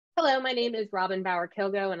Hello, my name is Robin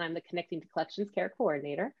Bauer-Kilgo, and I'm the Connecting to Collections Care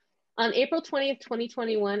Coordinator. On April 20th,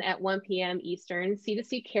 2021 at 1 p.m. Eastern,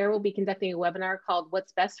 C2C Care will be conducting a webinar called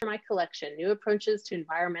What's Best for My Collection? New Approaches to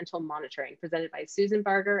Environmental Monitoring, presented by Susan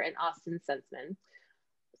Barger and Austin Sensman.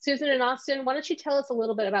 Susan and Austin, why don't you tell us a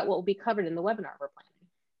little bit about what will be covered in the webinar we're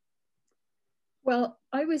planning? Well,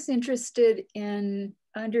 I was interested in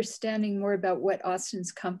understanding more about what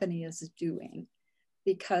Austin's company is doing,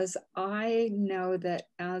 because I know that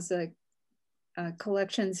as a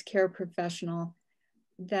collections care professional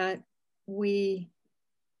that we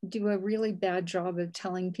do a really bad job of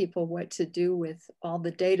telling people what to do with all the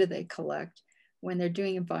data they collect when they're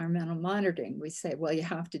doing environmental monitoring. We say, well, you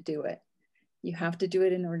have to do it. You have to do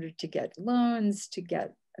it in order to get loans, to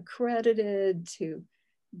get accredited, to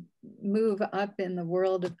move up in the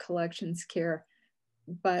world of collections care.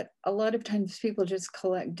 But a lot of times people just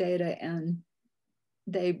collect data and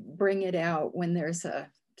they bring it out when there's a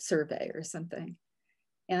survey or something.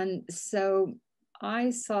 And so I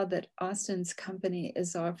saw that Austin's company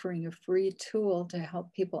is offering a free tool to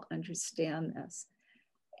help people understand this.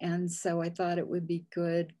 And so I thought it would be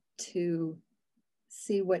good to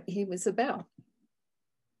see what he was about.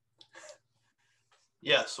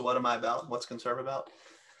 Yeah, so what am I about? What's Conserv about?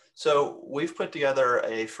 So we've put together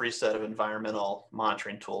a free set of environmental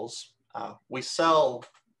monitoring tools. We sell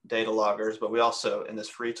data loggers, but we also, in this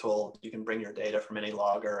free tool, you can bring your data from any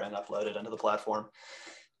logger and upload it into the platform.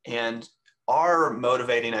 And our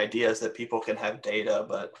motivating idea is that people can have data,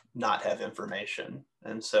 but not have information.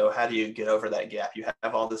 And so how do you get over that gap? You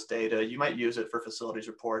have all this data, you might use it for facilities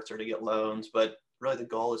reports or to get loans, but really the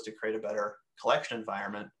goal is to create a better collection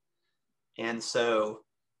environment. And so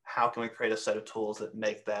how can we create a set of tools that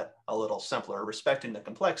make that a little simpler, respecting the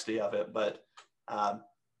complexity of it, but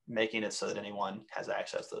making it so that anyone has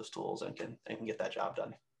access to those tools and can get that job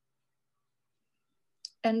done.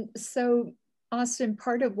 And so, Austin,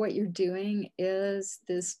 part of what you're doing is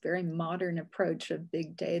this very modern approach of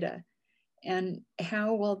big data. And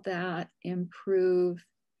how will that improve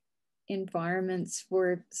environments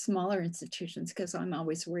for smaller institutions? Because I'm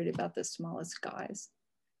always worried about the smallest guys.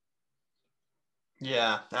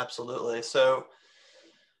 Yeah, absolutely. So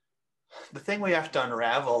the thing we have to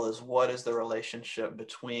unravel is what is the relationship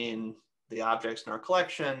between the objects in our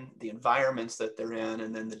collection, the environments that they're in,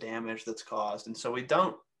 and then the damage that's caused. And so we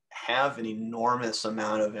don't have an enormous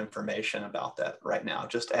amount of information about that right now,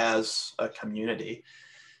 just as a community.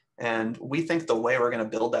 And we think the way we're going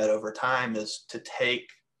to build that over time is to take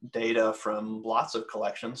data from lots of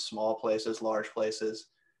collections, small places, large places,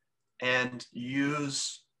 and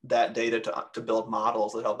use that data to build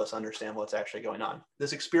models that help us understand what's actually going on.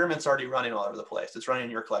 This experiment's already running all over the place. It's running in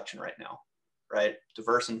your collection right now, right?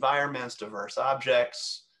 Diverse environments, diverse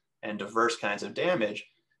objects, and diverse kinds of damage.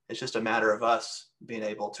 It's just a matter of us being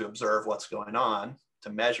able to observe what's going on, to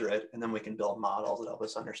measure it, and then we can build models that help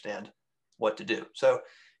us understand what to do. So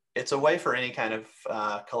it's a way for any kind of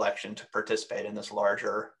collection to participate in this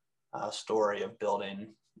larger story of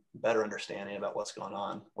building better understanding about what's going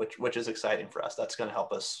on, which is exciting for us. That's going to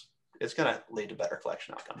help us. It's going to lead to better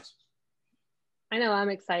collection outcomes. I know I'm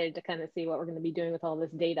excited to kind of see what we're going to be doing with all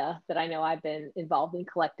this data that I know I've been involved in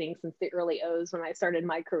collecting since the early O's when I started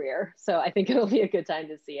my career. So I think it'll be a good time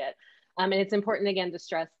to see it. And it's important, again, to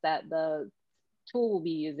stress that the tool we'll be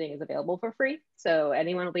using is available for free. So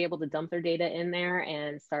anyone will be able to dump their data in there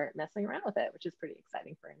and start messing around with it, which is pretty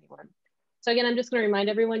exciting for anyone. So again, I'm just going to remind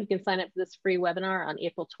everyone, you can sign up for this free webinar on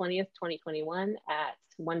April 20th, 2021 at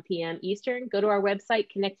 1 p.m. Eastern. Go to our website,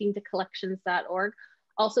 connectingtocollections.org.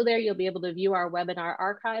 Also there, you'll be able to view our webinar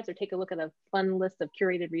archives or take a look at a fun list of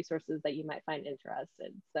curated resources that you might find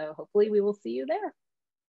interested. So hopefully we will see you there.